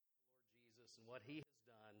and what He has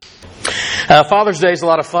done. Father's Day is a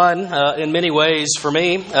lot of fun in many ways for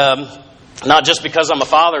me. Not just because I'm a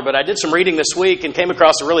father, but I did some reading this week and came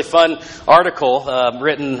across a really fun article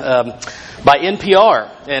written by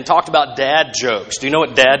NPR and talked about dad jokes. Do you know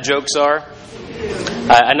what dad jokes are?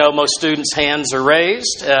 I know most students' hands are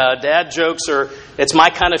raised. Dad jokes it's my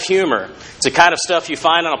kind of humor. It's the kind of stuff you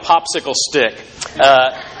find on a popsicle stick.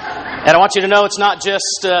 And I want you to know it's not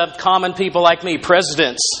just common people like me.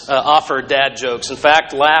 Presidents offer dad jokes. In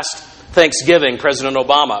fact, last Thanksgiving, President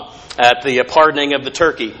Obama, at the pardoning of the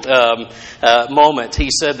turkey moment, he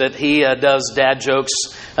said that he does dad jokes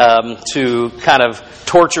to kind of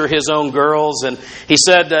torture his own girls. And he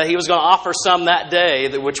said he was going to offer some that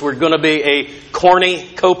day, which were going to be a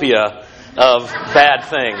cornucopia of bad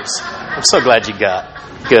things. I'm so glad you got.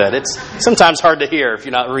 Good. It's sometimes hard to hear if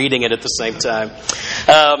you're not reading it at the same time.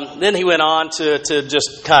 Then he went on to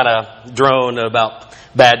just kind of drone about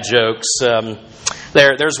bad jokes.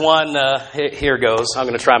 There's one, here goes. I'm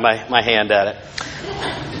going to try my hand at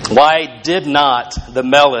it. Why did not the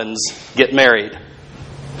melons get married?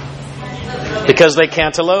 Because they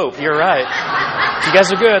cantaloupe. You're right. You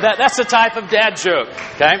guys are good. That's the type of dad joke.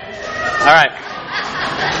 Okay? All right.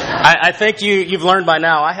 I think you've learned by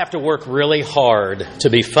now I have to work really hard to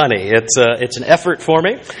be funny. It's an effort for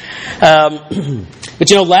me.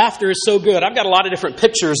 But laughter is so good. I've got a lot of different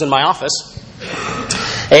pictures in my office.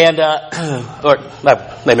 And, or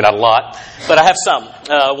maybe not a lot, but I have some.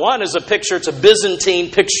 One is a picture, it's a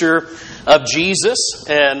Byzantine picture of Jesus,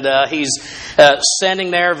 and he's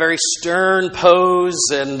standing there, very stern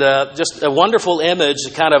pose, and just a wonderful image.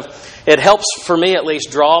 It helps, for me at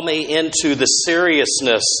least, draw me into the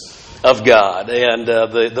seriousness of God, and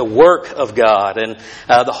the work of God, and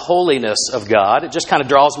the holiness of God. It just kind of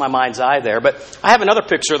draws my mind's eye there. But I have another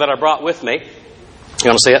picture that I brought with me. You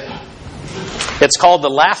want to see it? It's called the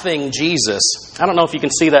Laughing Jesus. I don't know if you can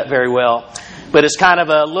see that very well, but it's kind of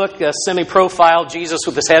a semi-profile Jesus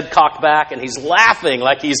with his head cocked back, and he's laughing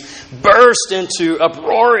like he's burst into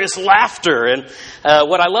uproarious laughter. And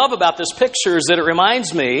what I love about this picture is that it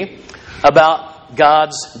reminds me about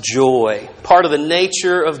God's joy. Part of the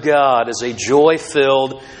nature of God is a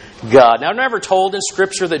joy-filled God. Now, I'm never told in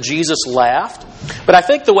Scripture that Jesus laughed, but I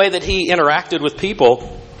think the way that he interacted with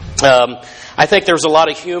people, I think there was a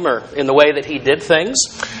lot of humor in the way that he did things.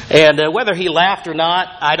 And whether he laughed or not,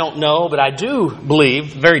 I don't know. But I do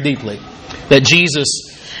believe very deeply that Jesus,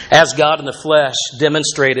 as God in the flesh,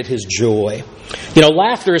 demonstrated his joy.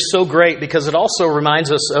 Laughter is so great because it also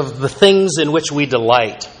reminds us of the things in which we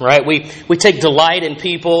delight, right? We take delight in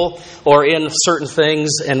people or in certain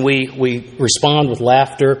things, and we respond with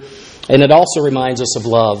laughter. And it also reminds us of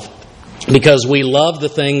love because we love the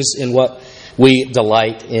things in what we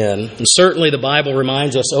delight in. And certainly the Bible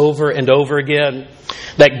reminds us over and over again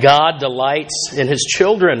that God delights in his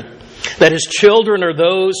children, that his children are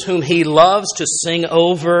those whom he loves to sing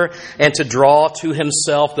over and to draw to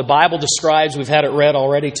himself. The Bible describes, we've had it read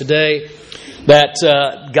already today, that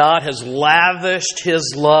God has lavished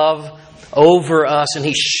his love over us and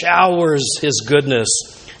he showers his goodness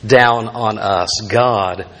down on us.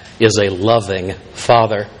 God is a loving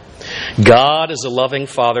Father. God is a loving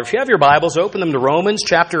Father. If you have your Bibles, open them to Romans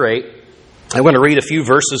chapter 8. I'm going to read a few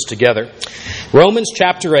verses together. Romans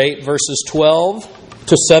chapter 8, verses 12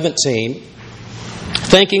 to 17.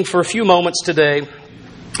 Thinking for a few moments today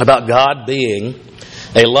about God being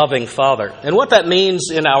a loving Father and what that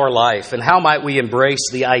means in our life and how might we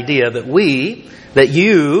embrace the idea that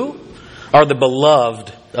you are the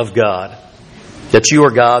beloved of God, that you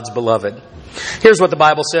are God's beloved. Here's what the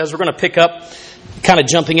Bible says. We're going to pick up kind of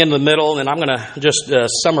jumping in the middle, and I'm going to just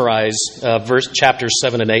summarize chapters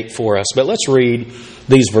 7 and 8 for us. But let's read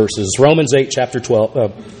these verses. Romans 8, chapter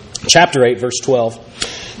 8, verse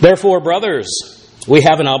 12. Therefore, brothers, we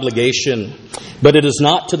have an obligation, but it is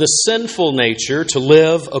not to the sinful nature to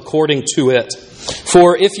live according to it.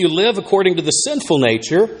 For if you live according to the sinful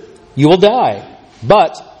nature, you will die.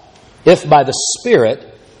 But if by the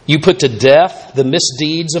Spirit you put to death the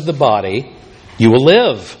misdeeds of the body, you will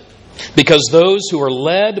live. Because those who are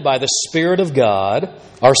led by the Spirit of God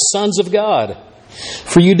are sons of God.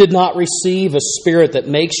 For you did not receive a spirit that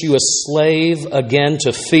makes you a slave again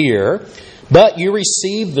to fear, but you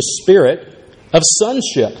received the Spirit of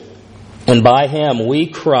sonship. And by him we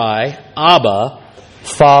cry, Abba,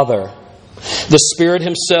 Father. The Spirit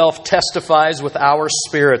himself testifies with our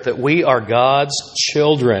spirit that we are God's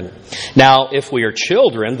children. Now, if we are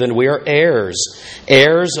children, then we are heirs,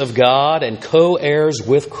 heirs of God and co-heirs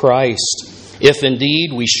with Christ, if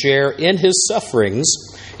indeed we share in his sufferings,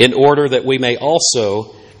 in order that we may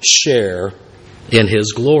also share in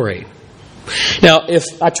his glory. Now, if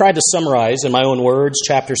I tried to summarize in my own words,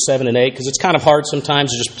 chapter 7 and 8, because it's kind of hard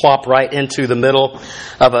sometimes to just plop right into the middle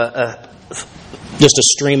of just a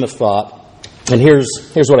stream of thought. And here's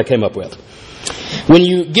what I came up with. When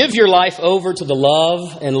you give your life over to the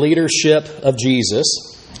love and leadership of Jesus,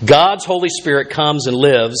 God's Holy Spirit comes and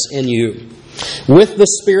lives in you. With the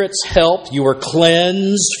Spirit's help, you are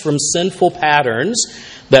cleansed from sinful patterns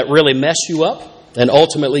that really mess you up and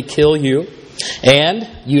ultimately kill you. And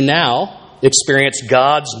you now experience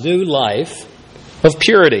God's new life of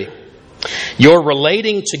purity. Your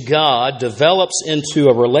relating to God develops into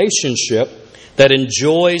a relationship that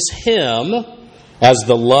enjoys Him as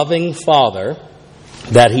the loving Father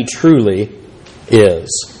that He truly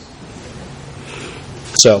is.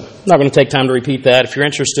 So, I'm not going to take time to repeat that. If you're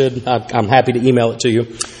interested, I'm happy to email it to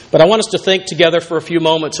you. But I want us to think together for a few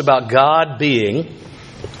moments about God being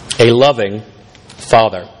a loving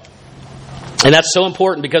Father. And that's so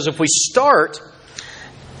important because if we start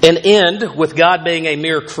and end with God being a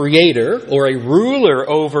mere creator or a ruler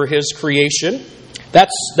over His creation,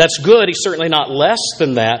 that's good. He's certainly not less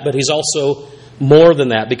than that, but He's also more than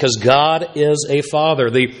that because God is a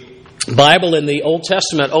Father. The Bible in the Old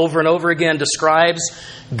Testament over and over again describes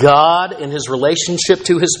God in His relationship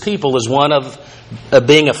to His people as one of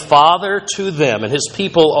being a father to them, and His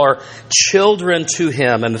people are children to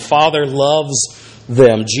Him, and the Father loves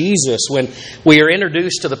them. Jesus, when we are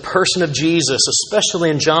introduced to the person of Jesus, especially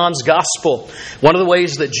in John's Gospel, one of the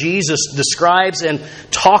ways that Jesus describes and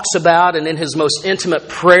talks about and in His most intimate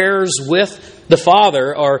prayers with the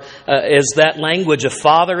Father is that language of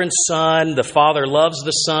Father and Son. The Father loves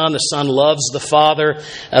the Son loves the Father.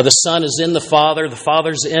 The Son is in the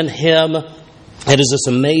Father's in Him. It is this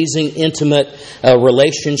amazing, intimate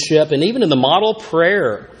relationship. And even in the model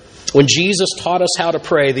prayer, when Jesus taught us how to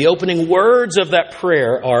pray, the opening words of that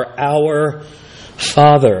prayer are Our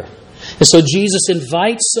Father. And so Jesus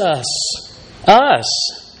invites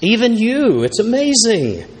us, even you, it's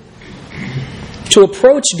amazing, to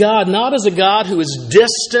approach God not as a God who is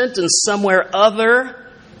distant and somewhere other,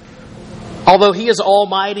 although He is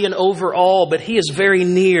almighty and over all, but He is very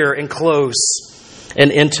near and close and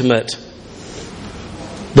intimate.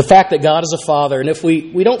 The fact that God is a Father, and if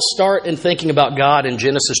we don't start in thinking about God in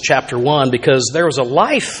Genesis chapter 1, because there was a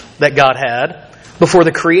life that God had before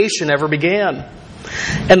the creation ever began.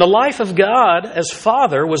 And the life of God as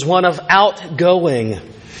Father was one of outgoing.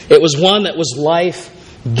 It was one that was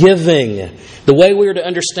life-giving. The way we are to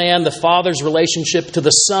understand the Father's relationship to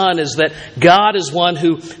the Son is that God is one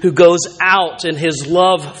who goes out and His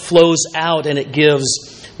love flows out and it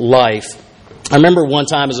gives life. I remember one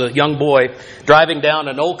time as a young boy driving down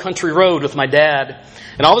an old country road with my dad,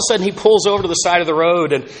 and all of a sudden he pulls over to the side of the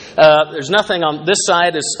road, and there's nothing on this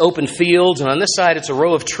side is open fields, and on this side it's a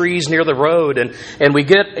row of trees near the road, and we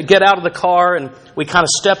get out of the car and we kind of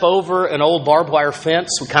step over an old barbed wire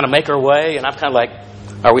fence. We kind of make our way, and I'm kind of like,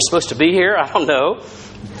 are we supposed to be here? I don't know.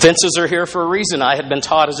 Fences are here for a reason. I had been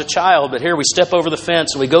taught as a child, but here we step over the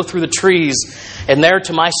fence and we go through the trees, and there,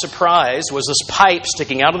 to my surprise, was this pipe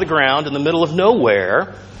sticking out of the ground in the middle of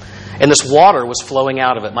nowhere, and this water was flowing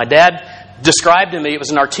out of it. My dad described to me it was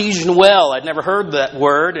an artesian well. I'd never heard that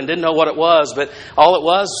word and didn't know what it was, but all it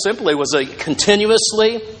was simply was a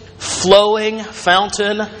continuously flowing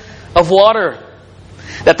fountain of water.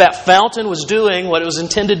 That fountain was doing what it was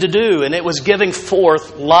intended to do, and it was giving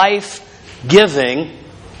forth life-giving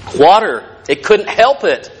water. It couldn't help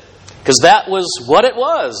it, because that was what it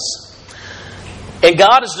was. And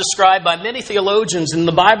God is described by many theologians in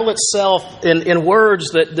the Bible itself in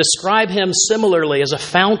words that describe Him similarly as a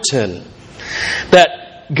fountain.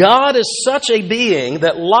 That God is such a being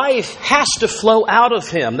that life has to flow out of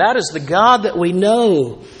Him. That is the God that we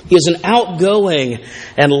know. He is an outgoing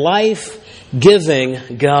and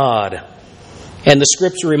life-giving God. And the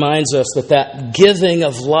Scripture reminds us that giving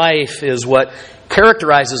of life is what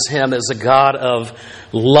characterizes Him as a God of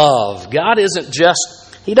love. God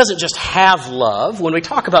He doesn't just have love. When we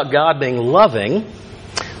talk about God being loving,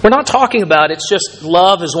 we're not talking about it's just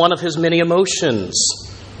love is one of His many emotions.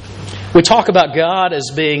 We talk about God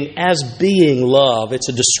as being love. It's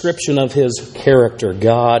a description of His character.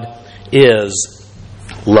 God is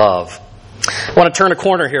love. I want to turn a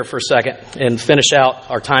corner here for a second and finish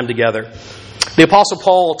out our time together. The Apostle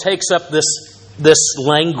Paul takes up this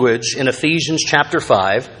language in Ephesians chapter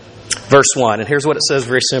 5, verse 1. And here's what it says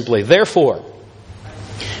very simply. Therefore,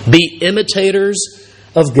 be imitators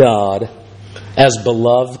of God as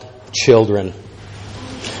beloved children.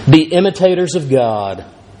 Be imitators of God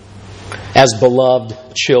as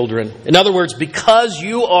beloved children. In other words, because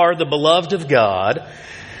you are the beloved of God,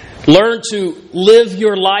 Learn to live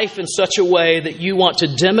your life in such a way that you want to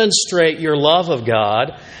demonstrate your love of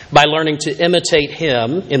God by learning to imitate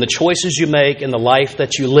Him in the choices you make, in the life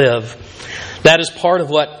that you live. That is part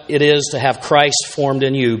of what it is to have Christ formed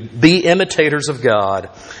in you. Be imitators of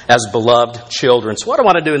God as beloved children. So what I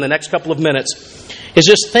want to do in the next couple of minutes is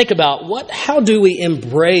just think about how do we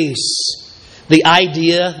embrace the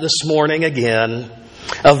idea this morning again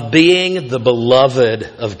of being the beloved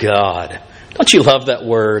of God. Don't you love that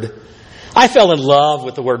word? I fell in love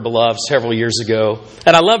with the word beloved several years ago,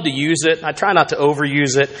 and I love to use it. I try not to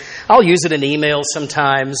overuse it. I'll use it in emails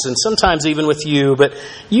sometimes, and sometimes even with you, but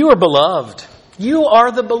you are beloved. You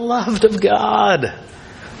are the beloved of God.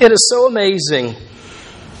 It is so amazing.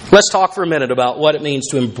 Let's talk for a minute about what it means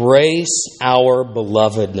to embrace our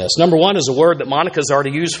belovedness. Number one is a word that Monica's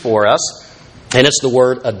already used for us, and it's the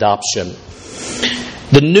word adoption.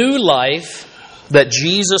 The new life that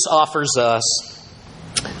Jesus offers us,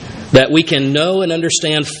 that we can know and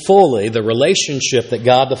understand fully the relationship that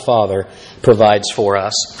God the Father provides for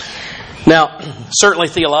us. Now, certainly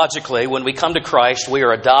theologically, when we come to Christ, we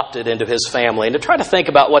are adopted into His family. And to try to think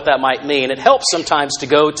about what that might mean, it helps sometimes to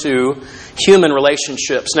go to human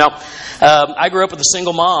relationships. Now, I grew up with a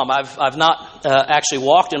single mom. I've not actually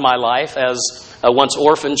walked in my life as a once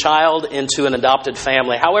orphan child into an adopted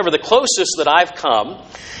family. However, the closest that I've come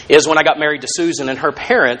is when I got married to Susan, and her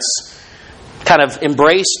parents kind of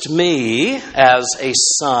embraced me as a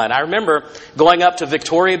son. I remember going up to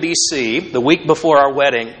Victoria, BC, the week before our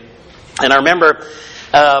wedding, and I remember,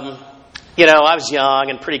 I was young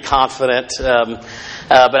and pretty confident, but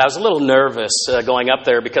I was a little nervous going up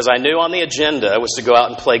there because I knew on the agenda was to go out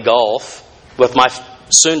and play golf with my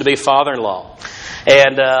soon-to-be father-in-law.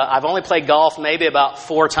 And I've only played golf maybe about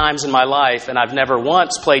 4 times in my life, and I've never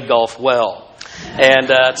once played golf well. And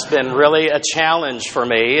it's been really a challenge for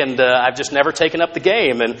me, and I've just never taken up the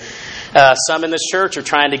game. And some in this church are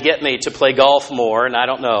trying to get me to play golf more, and I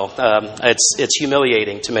don't know. It's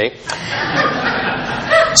humiliating to me.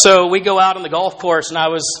 So we go out on the golf course, and I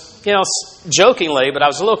was, jokingly, but I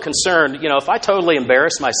was a little concerned, if I totally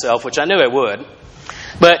embarrassed myself, which I knew I would.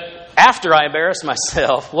 But after I embarrassed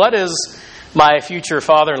myself, what is my future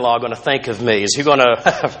father-in-law going to think of me? Is he going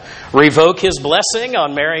to revoke his blessing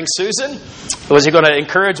on marrying Susan? Was he going to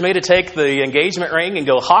encourage me to take the engagement ring and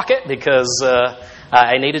go hawk it because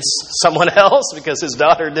I needed someone else because his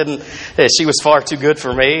daughter she was far too good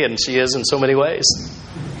for me, and she is in so many ways.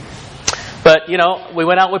 But, we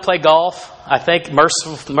went out and we played golf. I think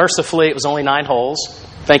mercifully it was only 9 holes.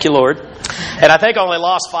 Thank you, Lord. And I think I only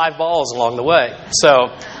lost 5 balls along the way.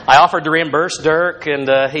 So I offered to reimburse Dirk,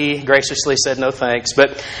 and he graciously said no thanks.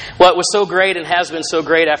 But what was so great and has been so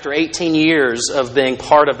great after 18 years of being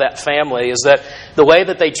part of that family is that the way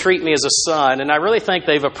that they treat me as a son, and I really think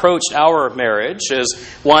they've approached our marriage as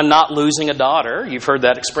one, not losing a daughter. You've heard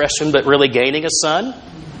that expression, but really gaining a son.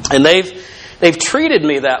 And they've treated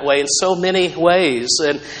me that way in so many ways,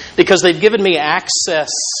 and because they've given me access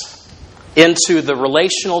into the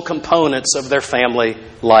relational components of their family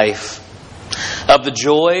life, of the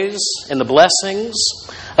joys and the blessings,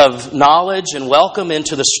 of knowledge and welcome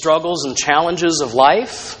into the struggles and challenges of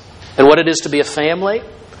life and what it is to be a family.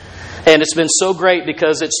 And it's been so great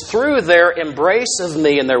because it's through their embrace of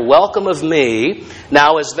me and their welcome of me,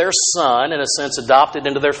 now as their son, in a sense adopted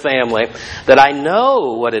into their family, that I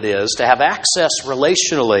know what it is to have access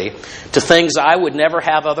relationally to things I would never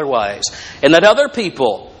have otherwise. And that other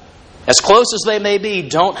people, as close as they may be,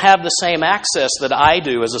 don't have the same access that I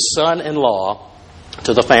do as a son-in-law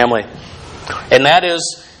to the family. And that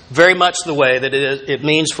is very much the way that it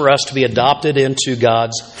means for us to be adopted into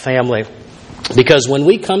God's family. Because when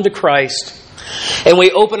we come to Christ and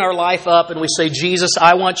we open our life up and we say, Jesus,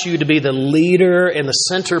 I want you to be the leader and the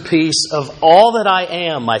centerpiece of all that I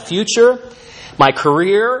am, my future, my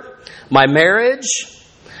career, my marriage,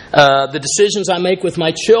 the decisions I make with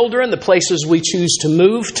my children, the places we choose to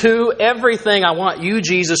move to, everything. I want you,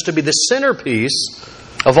 Jesus, to be the centerpiece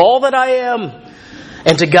of all that I am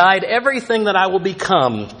and to guide everything that I will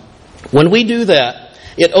become. When we do that,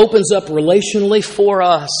 it opens up relationally for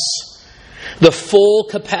us the full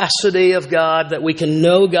capacity of God, that we can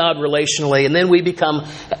know God relationally, and then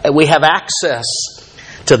we have access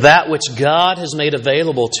to that which God has made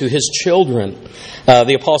available to His children.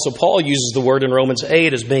 The Apostle Paul uses the word in Romans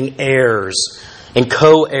 8 as being heirs and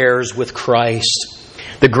co-heirs with Christ.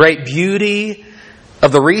 The great beauty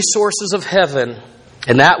of the resources of heaven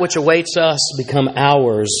and that which awaits us become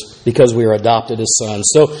ours because we are adopted as sons.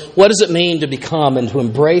 So what does it mean to become and to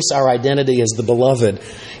embrace our identity as the beloved?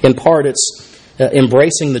 In part, it's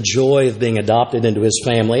embracing the joy of being adopted into His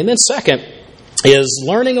family. And then second is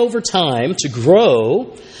learning over time to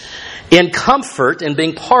grow in comfort and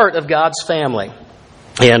being part of God's family.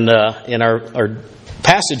 And in our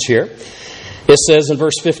passage here, it says in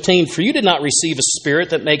verse 15, "For you did not receive a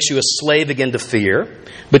spirit that makes you a slave again to fear,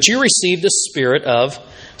 but you received a spirit of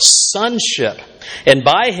sonship. And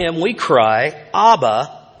by him we cry, Abba,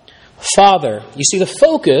 Father." You see, the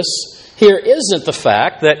focus here isn't the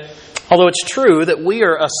fact that, although it's true that we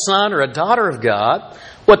are a son or a daughter of God,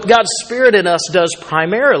 what God's Spirit in us does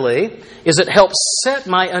primarily is it helps set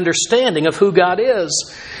my understanding of who God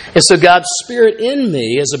is. And so God's Spirit in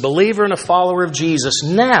me, as a believer and a follower of Jesus,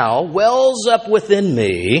 now wells up within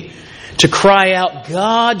me to cry out,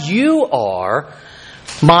 "God, you are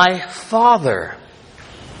my Father."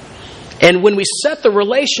 And when we set the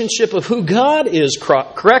relationship of who God is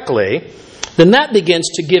correctly, then that begins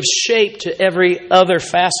to give shape to every other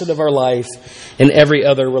facet of our life and every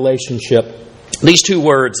other relationship. These two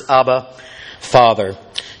words, Abba, Father.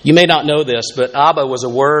 You may not know this, but Abba was a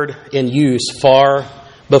word in use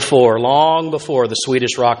long before the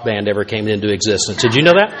Swedish rock band ever came into existence. Did you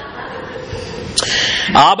know that?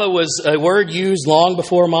 Abba was a word used long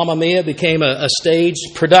before Mamma Mia became a stage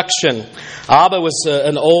production. Abba was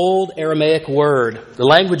an old Aramaic word, the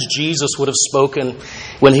language Jesus would have spoken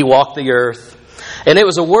when he walked the earth. And it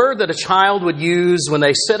was a word that a child would use when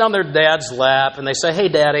they sit on their dad's lap and they say, "Hey,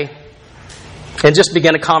 Daddy," and just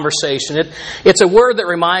begin a conversation. It's a word that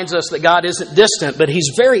reminds us that God isn't distant, but He's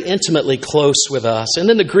very intimately close with us. And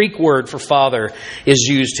then the Greek word for Father is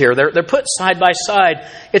used here. They're put side by side.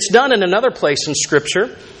 It's done in another place in Scripture.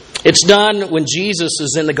 It's done when Jesus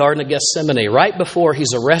is in the Garden of Gethsemane, right before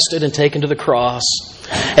He's arrested and taken to the cross.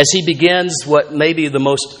 As He begins what may be the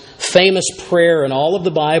most famous prayer in all of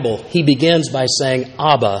the Bible, He begins by saying,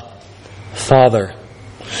 "Abba, Father."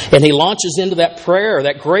 And He launches into that prayer,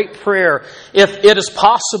 that great prayer. "If it is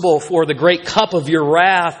possible for the great cup of your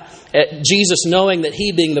wrath," Jesus knowing that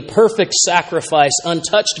He being the perfect sacrifice,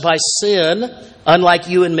 untouched by sin, unlike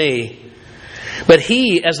you and me. But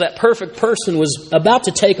He, as that perfect person, was about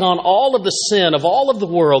to take on all of the sin of all of the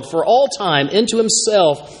world for all time into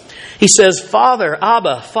Himself. He says, "Father,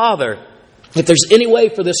 Abba, Father, if there's any way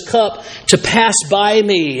for this cup to pass by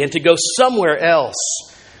me and to go somewhere else,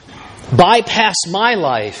 bypass my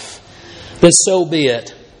life, then so be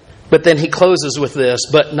it." But then He closes with this,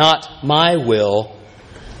 "But not my will,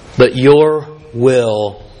 but your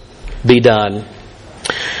will be done."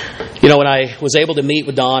 You know, when I was able to meet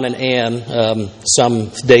with Don and Ann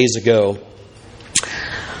some days ago,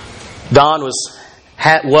 Don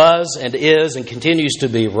was and is and continues to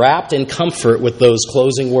be wrapped in comfort with those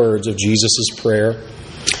closing words of Jesus' prayer.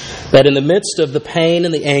 That in the midst of the pain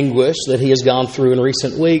and the anguish that he has gone through in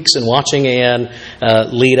recent weeks, and watching Ann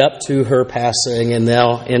lead up to her passing and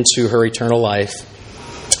now into her eternal life,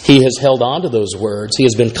 he has held on to those words. He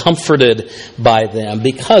has been comforted by them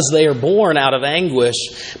because they are born out of anguish,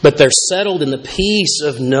 but they're settled in the peace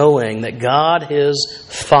of knowing that God, his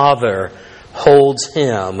Father, holds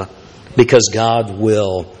him because God's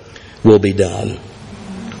will be done.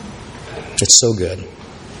 It's so good.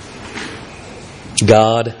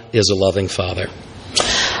 God is a loving Father.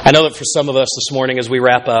 I know that for some of us this morning as we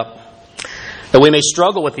wrap up, that we may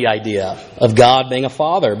struggle with the idea of God being a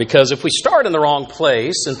father, because if we start in the wrong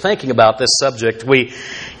place in thinking about this subject, we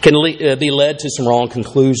can be led to some wrong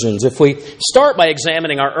conclusions. If we start by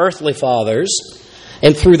examining our earthly fathers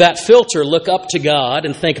and through that filter look up to God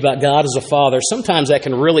and think about God as a father, sometimes that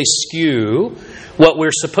can really skew what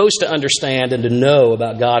we're supposed to understand and to know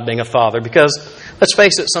about God being a father. Because, let's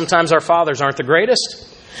face it, sometimes our fathers aren't the greatest.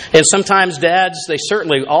 And sometimes dads, they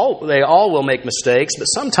all will make mistakes, but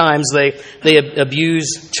sometimes they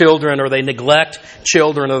abuse children, or they neglect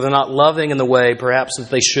children, or they're not loving in the way perhaps that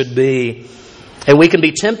they should be. And we can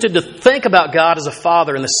be tempted to think about God as a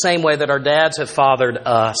father in the same way that our dads have fathered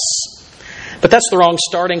us. But that's the wrong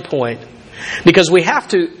starting point, because we have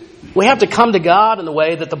to come to God in the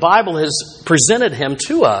way that the Bible has presented him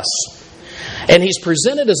to us. And he's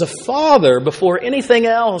presented as a father before anything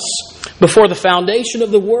else. Before the foundation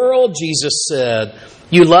of the world, Jesus said,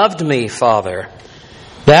 "You loved me, Father."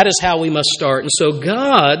 That is how we must start. And so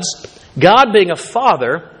God being a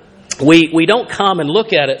father, we don't come and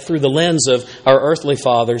look at it through the lens of our earthly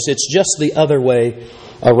fathers. It's just the other way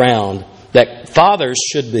around. That fathers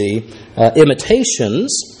should be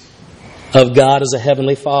imitations of God as a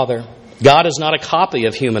heavenly Father. God is not a copy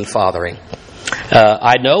of human fathering.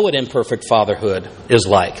 I know what imperfect fatherhood is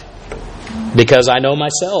like, because I know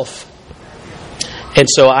myself. And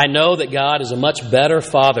so I know that God is a much better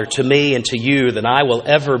father to me and to you than I will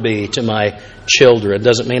ever be to my children. It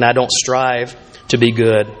doesn't mean I don't strive to be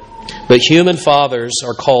good. But human fathers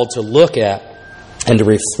are called to look at and to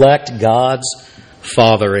reflect God's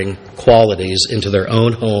fathering qualities into their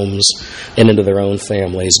own homes and into their own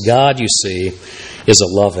families. God, you see, is a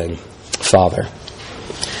loving Father.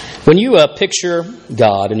 When you picture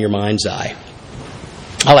God in your mind's eye,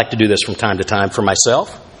 I like to do this from time to time for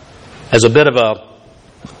myself as a bit of a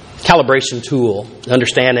calibration tool,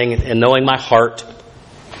 understanding and knowing my heart.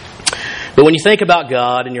 But when you think about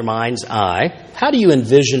God in your mind's eye, how do you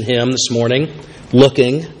envision Him this morning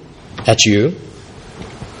looking at you? Do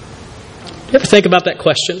you ever think about that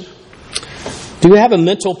question? Do you have a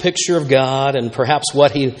mental picture of God and perhaps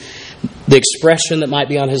the expression that might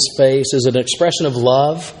be on His face? Is it an expression of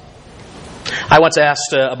love? I once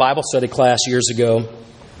asked a Bible study class years ago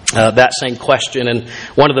that same question, and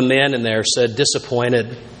one of the men in there said,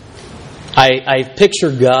 disappointed. I picture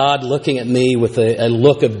God looking at me with a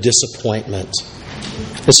look of disappointment.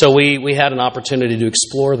 And so we had an opportunity to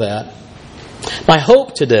explore that. My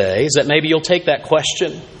hope today is that maybe you'll take that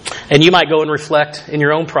question and you might go and reflect in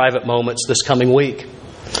your own private moments this coming week.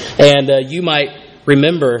 And you might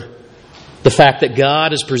remember the fact that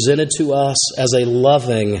God is presented to us as a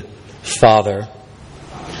loving Father.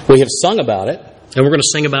 We have sung about it, and we're going to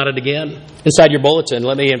sing about it again. Inside your bulletin,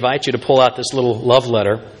 let me invite you to pull out this little love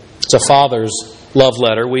letter. It's a father's love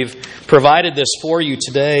letter. We've provided this for you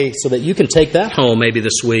today so that you can take that home maybe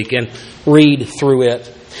this week and read through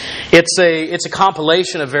it. It's a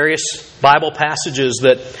compilation of various Bible passages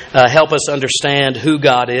that help us understand who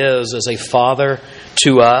God is as a father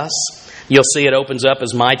to us. You'll see it opens up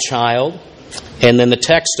as my child, and then the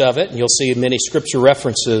text of it, you'll see many scripture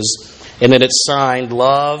references, and then it's signed,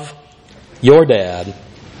 Love Your Dad,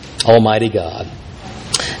 Almighty God.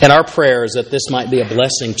 And our prayer is that this might be a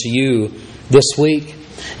blessing to you this week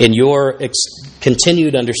in your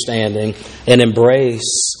continued understanding and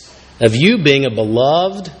embrace of you being a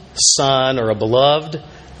beloved son or a beloved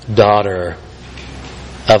daughter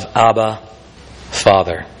of Abba,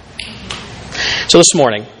 Father. So this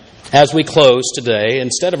morning, as we close today,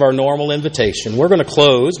 instead of our normal invitation, we're going to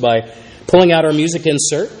close by pulling out our music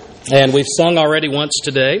insert. And we've sung already once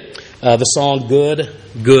today the song, Good,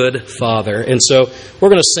 Good Father. And so we're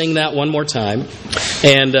going to sing that one more time.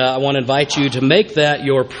 And I want to invite you to make that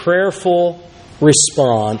your prayerful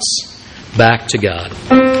response back to God.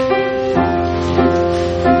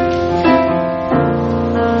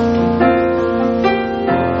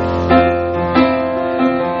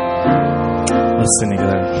 Let's sing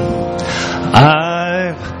together.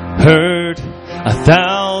 I've heard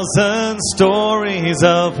 1,000 stories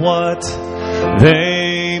of what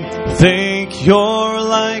they think you're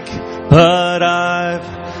like, but I've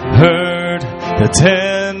heard the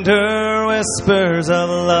tender whispers of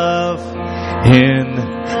love in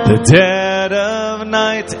the dead of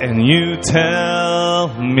night, and you tell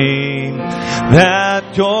me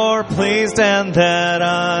that you're pleased and that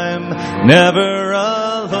I'm never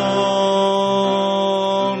alone.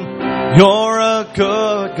 You're a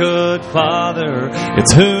good, good Father.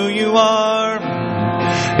 It's who you are.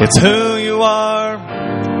 It's who you are.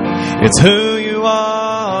 It's who you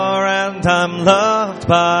are, and I'm loved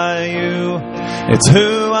by you. It's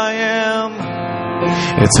who I am.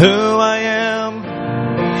 It's who I am.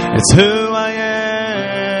 It's who I am.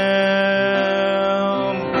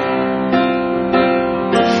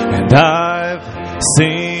 And I've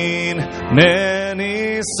seen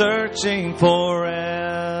many searching for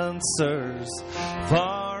answers,